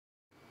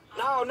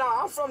No,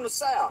 I'm from the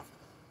South.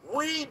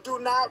 We do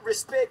not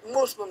respect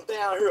Muslims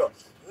down here.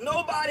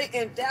 Nobody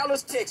in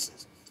Dallas,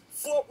 Texas,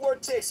 Fort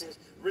Worth, Texas,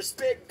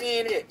 respect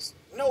BNX.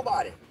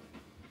 Nobody.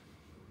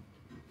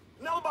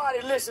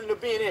 Nobody listen to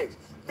BNX.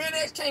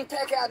 BNX can't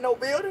pack out no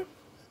building.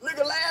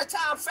 Nigga, last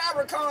time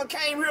Farrakhan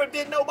came here,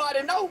 didn't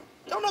nobody know?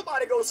 Don't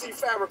nobody go see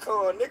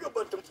Farrakhan, nigga,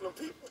 but them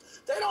people.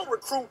 They don't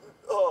recruit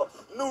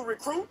new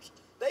recruits.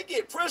 They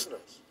get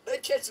prisoners. They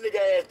catch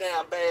nigga ass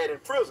down bad in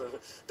prison.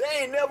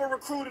 They ain't never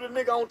recruited a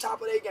nigga on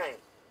top of their game.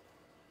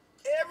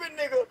 Every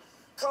nigga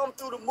come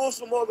through the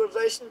Muslim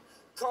organization,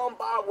 come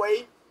by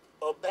way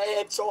of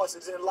bad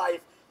choices in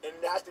life and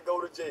has to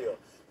go to jail.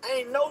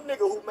 Ain't no nigga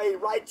who made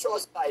right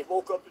choice in life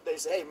woke up today and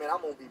say, hey man,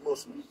 I'm gonna be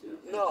Muslim.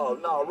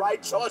 No,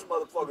 right choice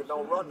motherfuckers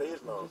don't run to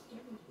Islam.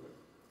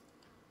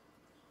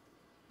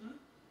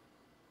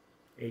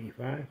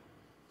 85?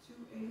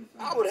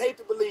 I would hate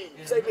to believe,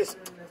 say listen,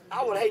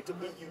 I would hate to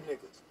be you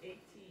niggas.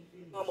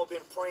 Mama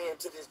been praying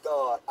to this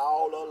God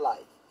all her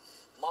life.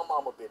 My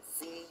mama been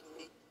feeding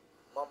me.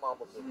 My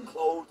mama been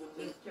clothing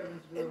me.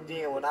 And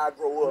then when I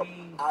grow up,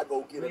 I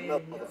go get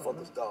enough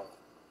motherfuckers God.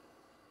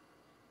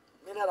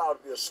 Man, that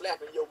ought to be a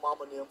slap in your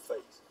mama in them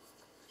face.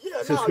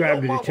 Yeah,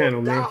 subscribe to the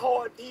channel, man.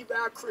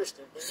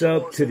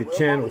 Sub to the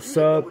channel.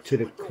 Sub to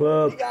the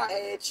club. Nigga, I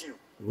had you.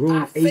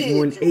 Room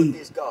 818.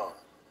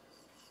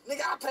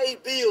 Nigga, I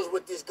paid bills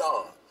with this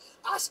God.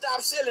 I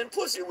stopped selling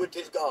pussy with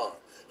this God.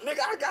 Nigga,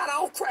 I got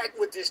off crack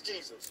with this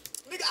Jesus.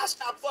 Nigga, I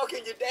stopped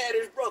fucking your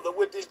daddy's brother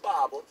with this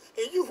Bible.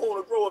 And you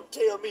want to grow up and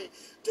tell me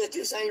that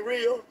this ain't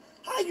real?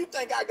 How you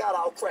think I got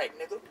off crack,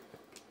 nigga?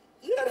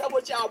 Yeah, that's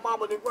what y'all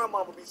mama and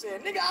grandmama be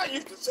saying. Nigga, I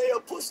used to sell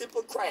pussy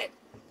for crack.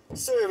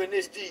 Serving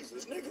this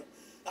Jesus, nigga.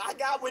 I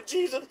got with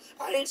Jesus.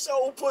 I ain't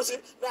sold pussy.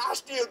 Now, I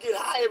still get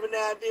high every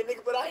now and then,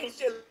 nigga, but I ain't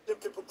selling them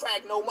for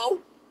crack no more.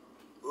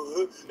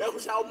 That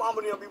was how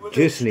mama and them be.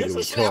 This nigga retarded. It's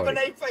a slap in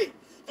their face.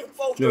 Them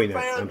folks no, that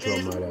found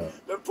Jesus,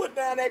 they put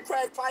down that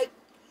crack pipe,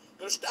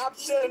 and stopped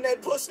selling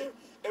that pussy,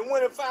 and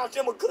went and found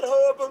them a good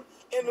husband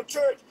in the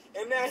church,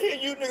 and now here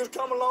you niggas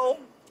come along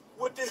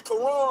with this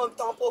Quran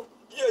thumper.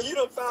 Yeah, you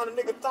done found a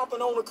nigga thumping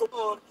on the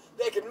Quran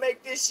that can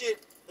make this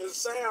shit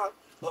sound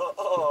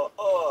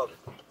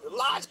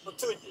logical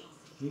to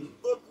you.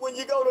 But when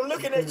you go to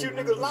looking at you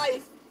niggas'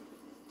 life,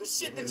 the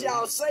shit that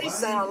y'all say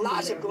sound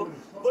logical,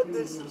 but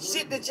the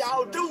shit that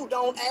y'all do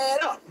don't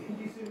add up.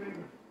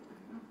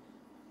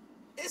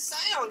 It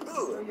sound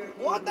good.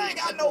 One thing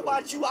I know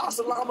about you,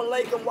 assalamu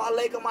alaikum, wa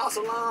alaikum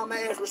assalam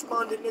ass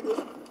responding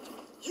niggas,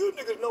 you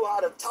niggas know how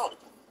to talk.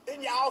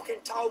 And y'all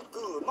can talk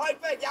good. Matter of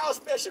fact, y'all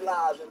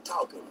specialize in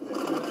talking. You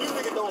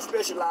niggas don't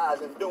specialize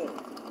in doing.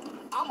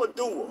 I'm a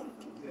doer.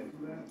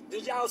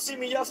 Did y'all see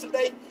me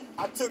yesterday?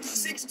 I took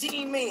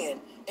 16 men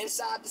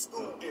inside the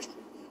school district.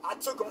 I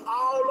took them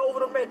all over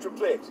the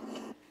Metroplex.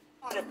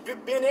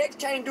 Ben X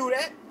can't do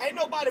that. Ain't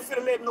nobody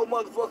finna let no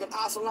motherfucking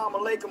assalamu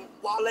alaikum,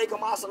 wa alaikum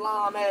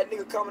assalam ass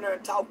nigga come in there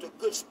and talk to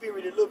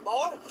good-spirited little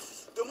boy.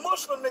 The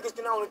Muslim niggas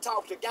can only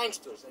talk to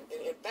gangsters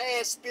and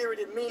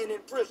bad-spirited men in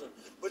prison.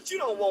 But you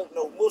don't want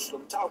no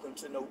Muslim talking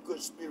to no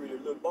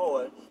good-spirited little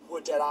boy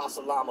with that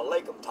assalamu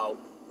alaikum talk.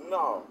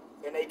 No.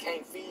 And they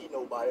can't feed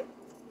nobody.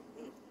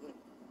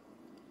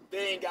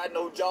 They ain't got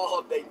no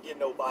job they can get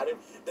nobody.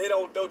 They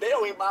don't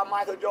even buy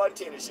Michael Jordan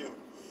tennis shoes.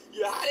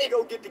 Yeah, how they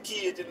go get the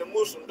kids and the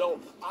Muslims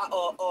don't?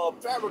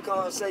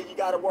 Farrakhan say you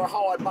gotta wear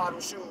hard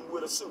bottom shoes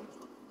with a suit.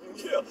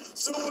 Yeah,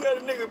 soon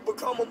as a nigga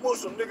become a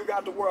Muslim, nigga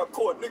got to wear a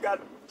coat. Nigga got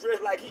to dress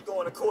like he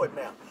going to court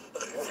now.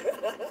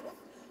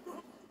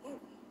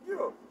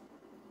 Yeah.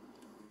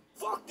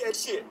 Fuck that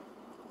shit.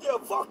 Yeah,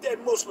 fuck that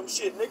Muslim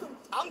shit, nigga.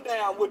 I'm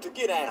down with the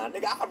get down,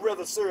 nigga. I'd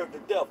rather serve the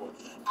devil.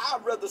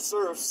 I'd rather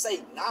serve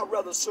Satan. I'd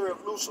rather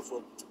serve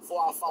Lucifer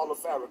before I follow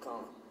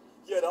Farrakhan.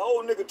 Yeah, the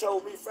old nigga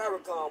told me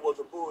Farrakhan was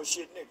a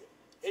bullshit nigga.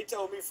 He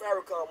told me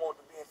Farrakhan wanted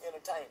to be an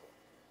entertainer.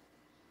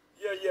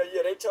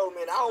 Yeah. They told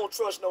me, and I don't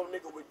trust no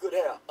nigga with good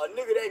hair. A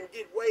nigga that can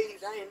get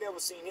waves, I ain't never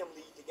seen him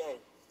lead the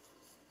game.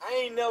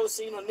 I ain't never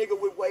seen a nigga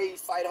with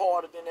waves fight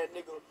harder than that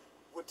nigga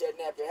with that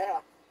nappy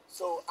hair.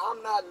 So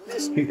I'm not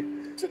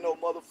listening to no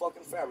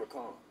motherfucking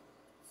Farrakhan.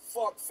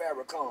 Fuck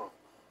Farrakhan.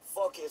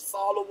 Fuck his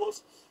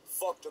followers.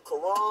 Fuck the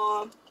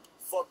Quran.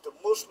 Fuck the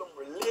Muslim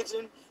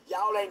religion.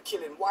 Y'all ain't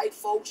killing white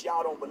folks.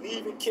 Y'all don't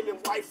believe in killing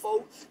white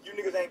folks. You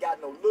niggas ain't got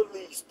no Little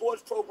League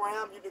sports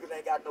program. You niggas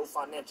ain't got no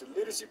financial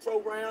literacy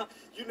program.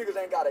 You niggas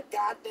ain't got a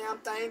goddamn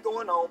thing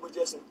going on but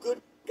just some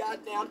good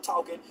goddamn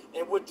talking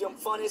and with them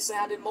funny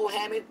sounding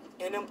Mohammed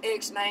and them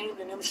X names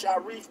and them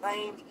Sharif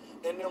names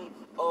and them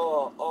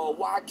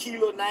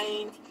Wakila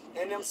names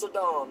and them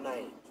Saddam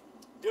names.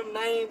 Them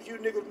names you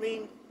niggas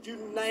mean, you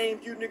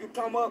niggas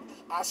come up,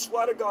 I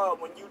swear to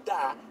God, when you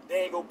die,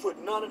 they ain't gonna put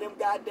none of them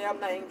goddamn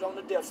names on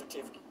the death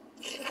certificate.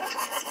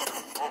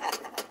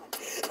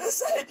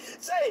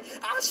 say,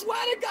 I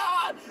swear to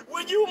God,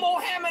 when you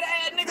Mohammed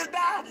ass niggas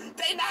die,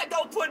 they not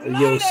gonna put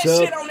none of that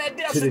shit on that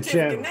death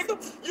certificate,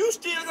 nigga. You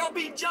still gonna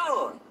be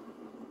John.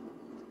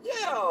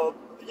 Yeah,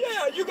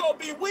 you gonna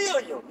be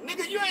William.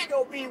 Nigga, you ain't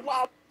gonna be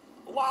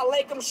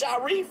Walaikum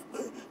Sharif.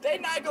 They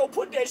not gonna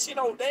put that shit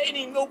on. They ain't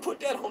even gonna put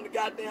that on the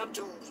goddamn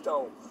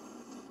tombstone.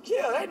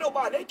 Yeah, ain't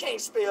nobody. They can't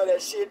spell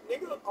that shit,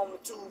 nigga, on the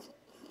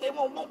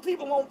tombstone.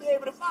 People won't be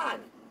able to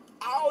find it.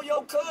 All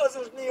your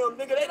cousins, them,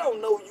 nigga, they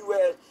don't know you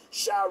as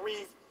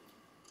Sharif,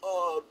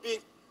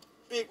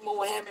 Big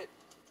Mohammed,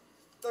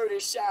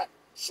 30-shot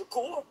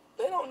Shakur.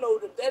 They don't know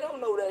that. They don't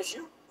know that's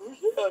you.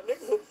 Yeah,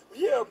 nigga.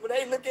 Yeah, when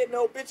they look at the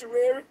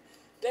obituary,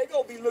 they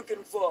gonna be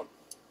looking for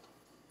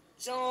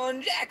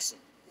John Jackson.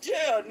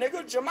 Yeah,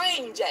 nigga,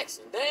 Jermaine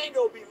Jackson. They ain't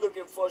gonna be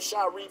looking for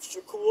Sharif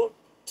Shakur,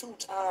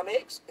 2-time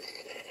X.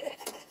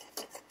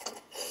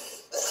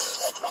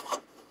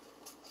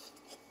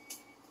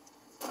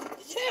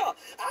 Yeah,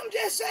 I'm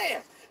just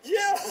saying.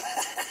 Yeah.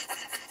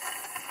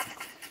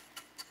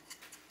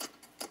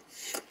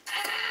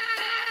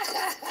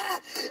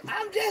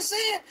 I'm just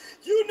saying,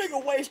 you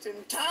nigga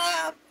wasting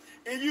time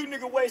and you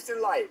nigga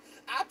wasting life.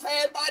 I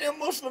passed by them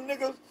Muslim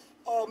niggas,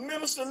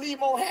 Minister Lee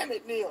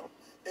Mohammed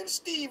and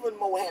Stephen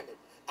Mohammed.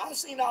 I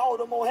seen all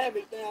the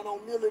Mohammeds down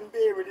on Mill and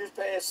Berry this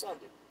past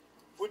Sunday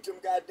with them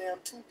goddamn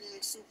 2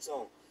 big suits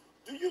on.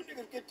 Do you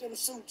niggas get them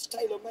suits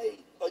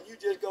tailor-made, or you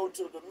just go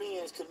to the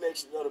men's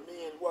collection or the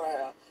men's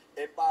warehouse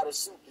and buy the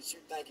suit that you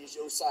think is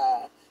your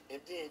size,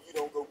 and then you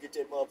don't go get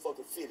that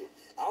motherfucker fitted?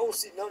 I don't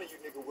see none of you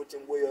niggas with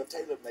them well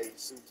tailor-made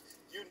suits.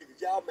 You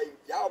niggas, y'all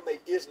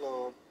make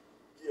Islam,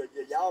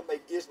 y'all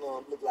make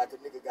Islam look like a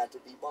nigga got to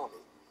be bomby.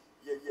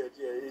 Yeah.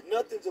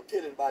 Nothing's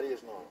appealing about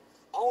Islam.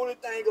 Only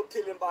thing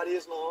appealing about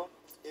Islam,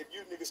 if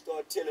you niggas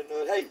start telling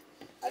us, hey,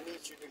 I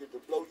need you niggas to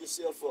blow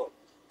yourself up,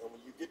 and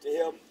when you get to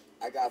heaven,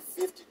 I got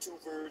 52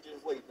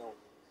 virgins waiting on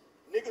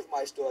me. Niggas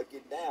might start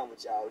getting down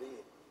with y'all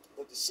then.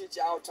 But the shit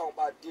y'all talking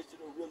about,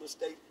 digital real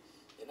estate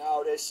and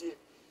all that shit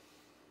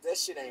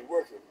ain't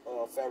working,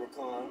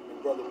 Farrakhan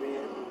and Brother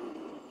Ben.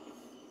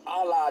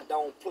 Allah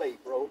don't play,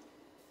 bro.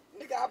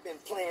 Nigga, I've been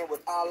playing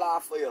with Allah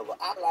forever.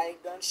 Allah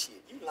ain't done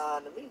shit. You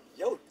lying to me.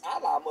 Yo,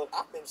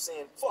 I've been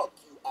saying, fuck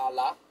you,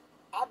 Allah.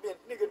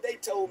 Nigga, they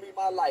told me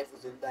my life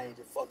was in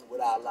danger fucking with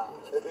Allah.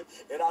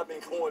 And I've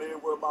been going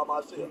everywhere by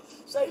myself.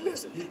 Say,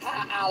 listen,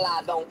 how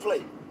Allah don't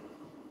play?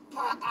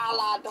 How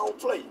Allah don't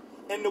play?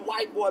 And the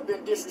white boy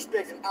been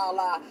disrespecting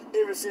Allah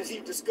ever since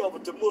he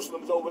discovered the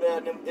Muslims over there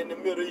in the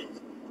Middle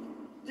East.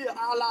 Yeah,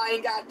 Allah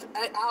ain't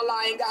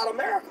got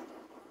America.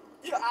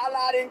 Yeah,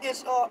 Allah didn't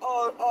get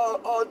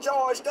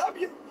George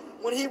W.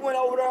 when he went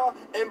over there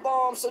and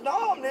bombed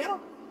Saddam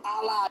now.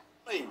 Allah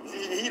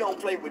he don't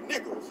play with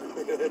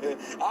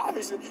niggas.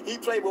 Obviously, he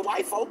played with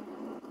white folk.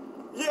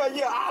 Yeah,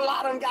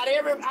 Allah ain't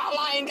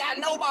got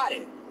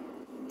nobody.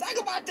 Think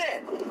about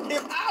that.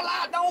 If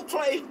Allah don't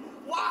play,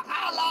 why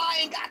Allah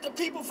ain't got the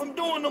people from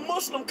doing the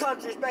Muslim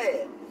countries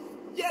bad?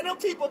 Yeah, them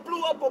people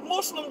blew up a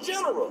Muslim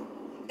general.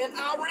 And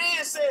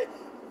Iran said,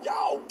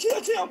 y'all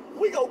killed him.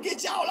 We gonna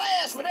get y'all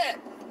ass for that.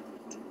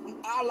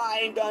 Allah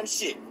ain't done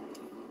shit.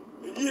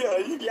 Yeah,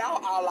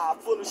 y'all Allah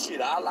full of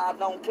shit. Allah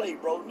don't play,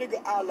 bro.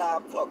 Nigga,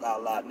 Allah, fuck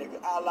Allah, nigga.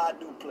 Allah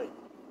do play.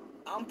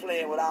 I'm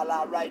playing with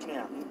Allah right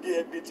now.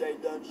 Yeah, bitch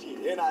ain't done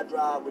shit. And I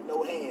drive with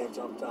no hands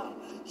sometimes.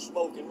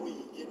 Smoking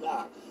weed, getting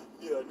high.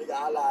 Yeah, nigga,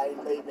 Allah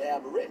ain't made me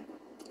have a wreck.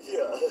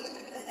 Yeah.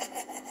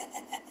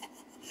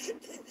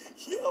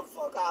 Yeah,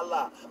 fuck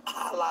Allah.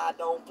 Allah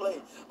don't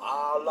play.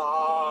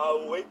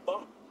 Allah, wait,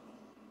 bro.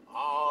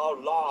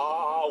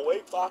 Allah,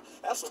 wait, bro.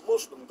 That's a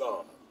Muslim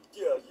God.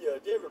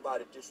 Yeah,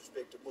 everybody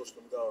disrespect the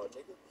Muslim God,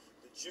 nigga.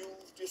 The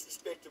Jews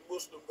disrespect the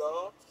Muslim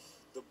God.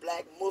 The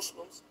black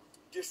Muslims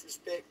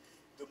disrespect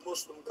the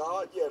Muslim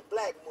God. Yeah,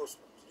 black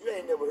Muslims. You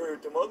ain't never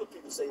heard them other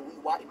people say we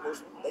white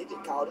Muslims. They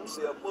just call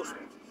themselves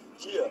Muslims.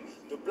 Yeah,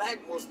 the black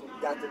Muslims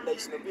got the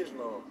Nation of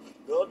Islam.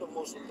 The other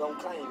Muslims don't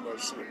claim that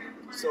shit.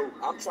 So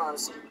I'm trying to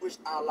see which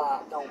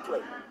Allah don't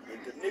play.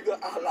 If the nigga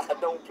Allah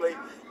don't play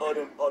or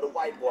the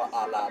white boy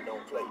Allah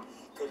don't play.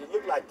 Because it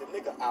look like the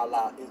nigga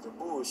Allah is a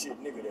bullshit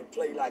nigga that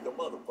play like a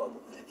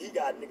motherfucker. He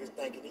got niggas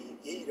thinking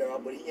he there,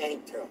 but he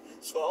ain't there.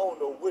 So I don't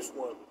know which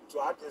one. So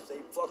I just say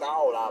fuck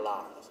all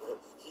Allahs.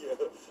 Yeah,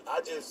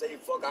 I just say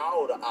fuck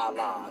all the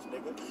Allahs,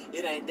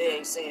 nigga. They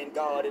ain't saying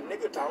God and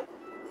nigga talk.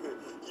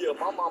 Yeah,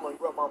 my mama and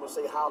grandmama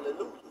say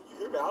hallelujah. You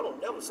hear me? I don't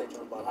never say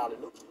nothing about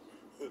hallelujah.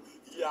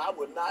 Yeah, I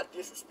would not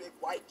disrespect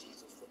white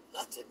Jesus for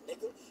nothing,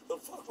 nigga. The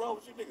fuck wrong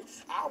with you, nigga?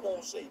 I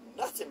won't say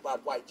nothing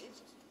about white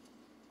Jesus.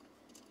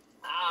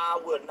 I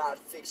will not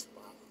fix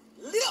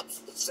my lips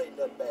to say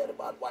nothing bad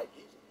about white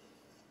Jesus.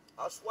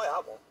 I swear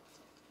I won't.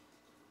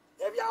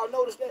 Have y'all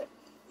noticed that?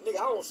 Nigga,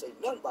 I don't say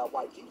nothing about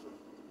white Jesus.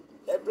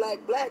 That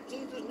black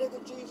Jesus,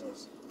 nigga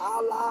Jesus,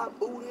 Allah,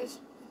 Buddhist,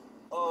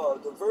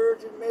 the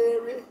Virgin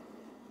Mary,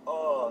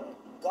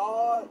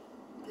 God.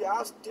 Yeah,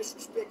 I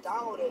disrespect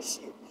all that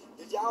shit.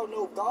 Did y'all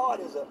know God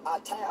is an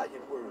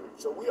Italian word?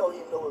 So we don't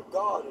even know if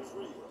God is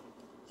real.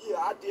 Yeah,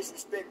 I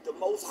disrespect the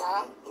Most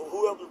High,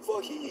 whoever the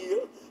fuck he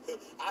is.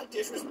 I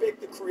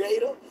disrespect the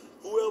Creator,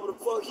 whoever the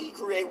fuck he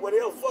created,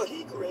 whatever the fuck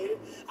he created.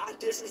 I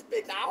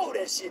disrespect all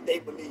that shit they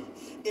believe.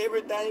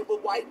 Everything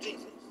but white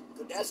Jesus.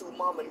 Because that's who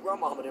mama and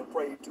grandmama them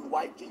prayed to,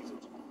 white Jesus.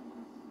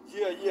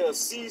 Yeah,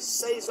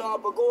 Cesar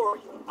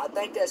Borgia. I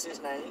think that's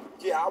his name.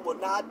 Yeah, I will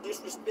not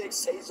disrespect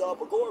Cesar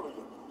Borgia.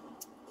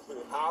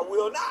 I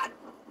will not.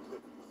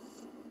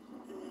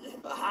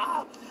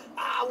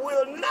 I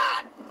will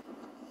not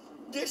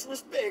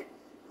disrespect.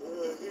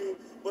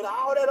 But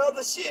all that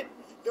other shit,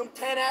 them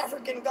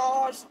Pan-African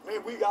gods,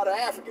 man, we got an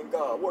African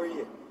god. Where he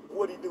at?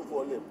 What he do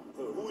for a living?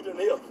 Who didn't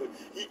help?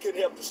 He couldn't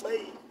help the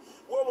slaves.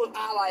 Where was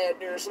Allah at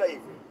during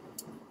slavery?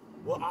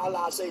 Well,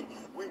 Allah say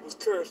we was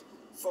cursed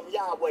from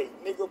Yahweh.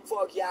 Nigga,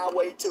 fuck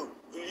Yahweh too.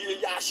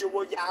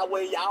 Yahshua,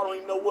 Yahweh, y'all don't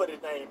even know what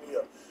his name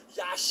is.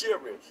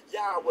 Yahshua,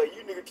 Yahweh,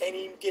 you nigga can't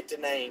even get the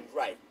names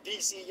right.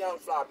 DC Young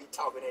Fly be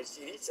talking that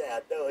shit. He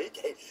said, duh, he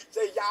can't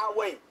say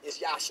Yahweh. It's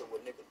Yahshua,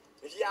 nigga.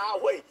 It's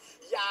Yahweh.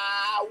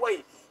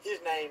 Yahweh. His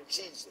name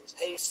Jesus.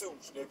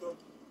 Jesus, nigga.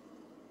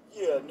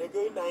 Yeah,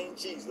 nigga, his name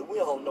Jesus. We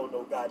don't know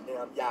no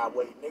goddamn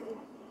Yahweh, nigga.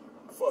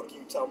 Fuck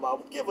you talking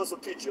about. Give us a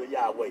picture of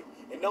Yahweh.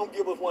 And don't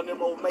give us one of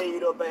them old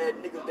made up ass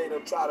niggas they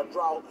done try to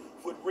draw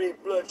with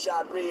red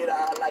bloodshot red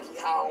eyes like he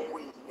high on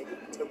weed,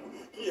 nigga.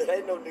 Yeah,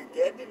 ain't no nigga,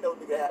 didn't no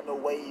nigga had no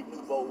wave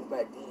nouveau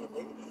back then,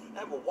 nigga.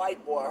 That was a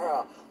white boy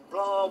hair,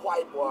 blonde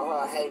white boy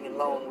hair hanging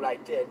long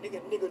like that.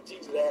 Nigga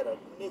Jesus had a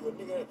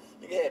nigga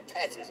had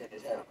patches in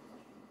his hair.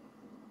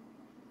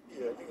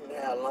 Yeah, nigga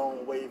didn't have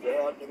long wave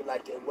hair, nigga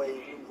like that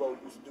wave nouveau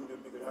used to do them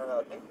niggas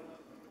hair, nigga.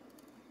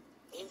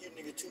 And you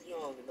nigga too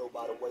young to know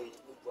about a wave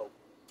nouveau.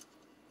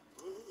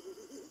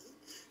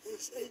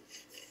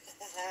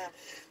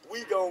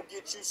 We gonna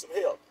get you some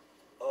help.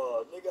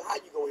 Nigga, how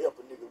you gonna help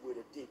a nigga with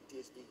a dick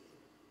this big?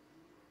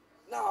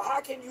 Now, how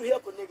can you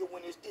help a nigga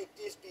when his dick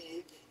this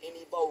big and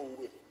he bold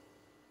with it?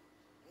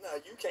 No,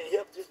 you can't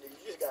help this nigga.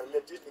 You just gotta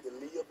let this nigga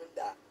live and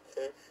die.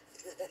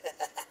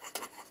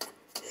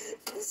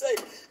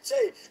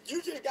 Say,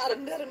 you just gotta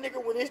let a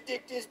nigga when his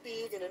dick this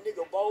big and a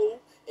nigga bold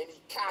and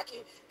he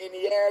cocky and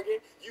he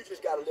arrogant. You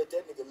just gotta let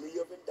that nigga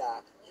live and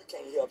die. You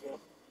can't help him.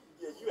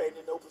 Yeah, you ain't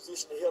in no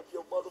position to help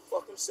your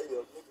motherfucking self,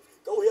 nigga.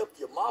 Go help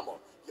your mama.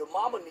 Your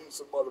mama needs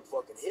some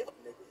motherfucking help,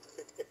 nigga.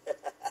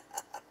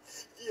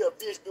 Yeah,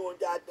 bitch doing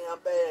goddamn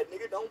bad,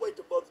 nigga. Don't wait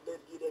till Mother's Day to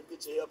give that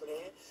bitch a helping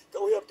hand.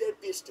 Go help that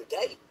bitch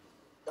today.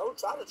 Don't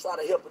try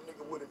to help a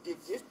nigga with a dick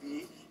this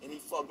big and he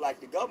fuck like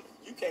the government.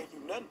 You can't do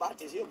nothing about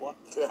this here, boy.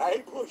 I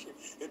ain't pushing.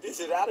 And this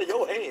is out of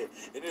your hand.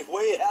 And it's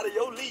way out of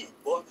your league,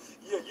 boy.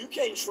 Yeah, you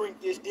can't shrink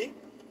this dick.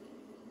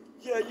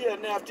 Yeah.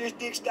 Now, if this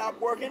dick stop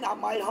working, I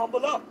might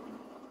humble up.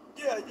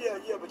 Yeah,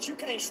 but you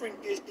can't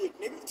shrink this dick,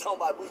 nigga. You talking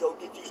about we gonna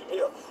get you some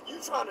help. You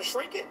trying to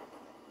shrink it?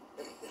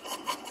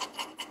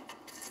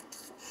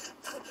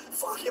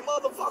 Fucking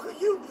motherfucker,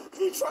 you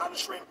trying to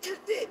shrink this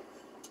dick.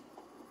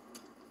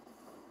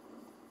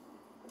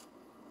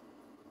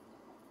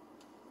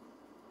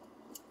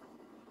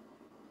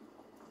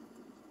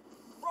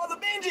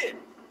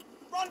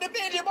 Brother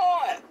Benji,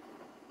 boy.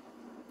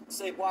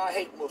 Say, boy, I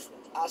hate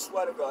Muslims. I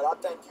swear to God, I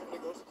think you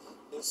niggas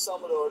is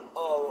some of the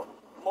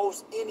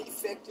most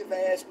ineffective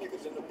ass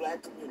niggas in the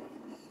black community.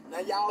 Now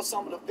y'all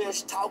some of the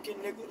best talking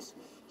niggas.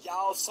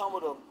 Y'all some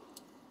of the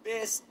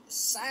best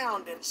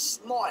sounding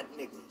smart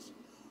niggas.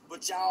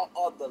 But y'all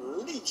are the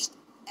least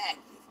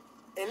active.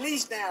 At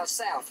least down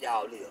south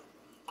y'all live.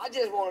 I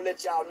just want to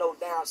let y'all know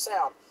down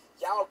south,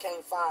 y'all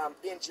can't find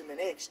Benjamin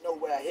X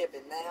nowhere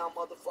helping now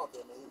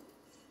motherfucker in the hood.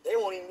 They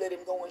won't even let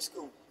him go in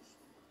school.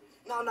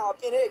 No,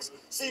 Ben X.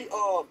 See,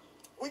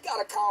 we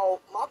got a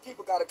call, my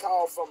people got a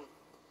call from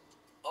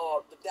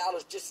the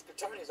Dallas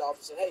District Attorney's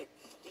Office and hey,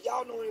 do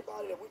y'all know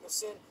anybody that we can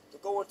send to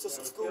go into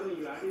some school?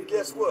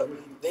 Guess what?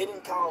 They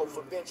didn't call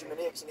for Benjamin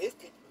X and his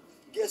people.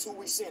 Guess who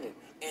we sending?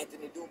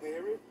 Anthony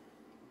Dewberry.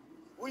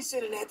 We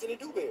sending Anthony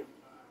Dewberry.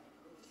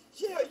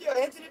 Yeah,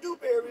 Anthony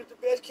Dewberry is the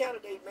best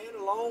candidate, man,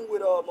 along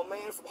with my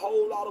man from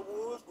Whole Lotta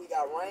Woods. We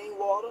got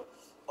Rainwater.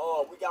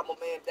 We got my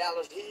man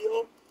Dallas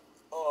Hill.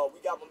 We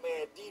got my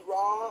man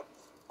D-Rob.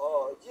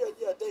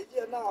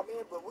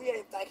 Man, but we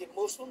ain't thinking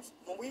Muslims.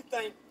 When we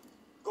think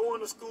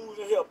going to schools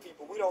and help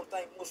people, we don't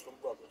think Muslim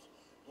brothers.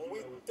 When we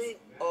think,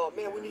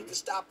 man, we need to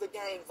stop the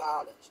gang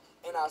violence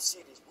in our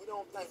cities, we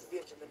don't think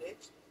Benjamin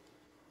X.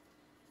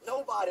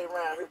 Nobody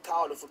around here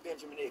calling for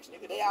Benjamin X,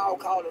 nigga. They all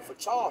calling for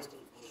Charleston.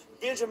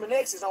 Benjamin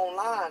X is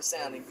online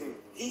sounding good.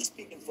 He's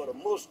speaking for the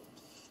Muslims.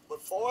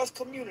 But for us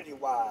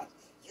community-wise,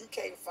 you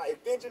can't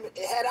fight Benjamin.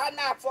 Had I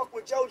not fucked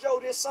with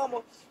JoJo this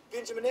summer,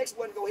 Benjamin X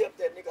wasn't gonna help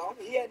that nigga,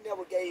 homie. He had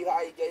never gave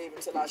how he gave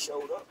until I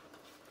showed up.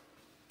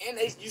 And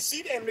you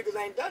see them niggas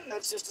ain't done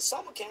nothing since the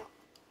summer camp.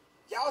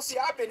 Y'all see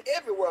I've been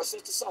everywhere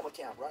since the summer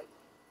camp, right?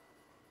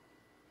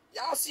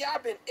 Y'all see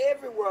I've been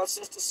everywhere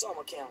since the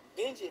summer camp.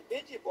 Benji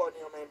boy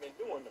them ain't been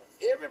doing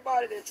nothing.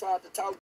 Everybody that tried to talk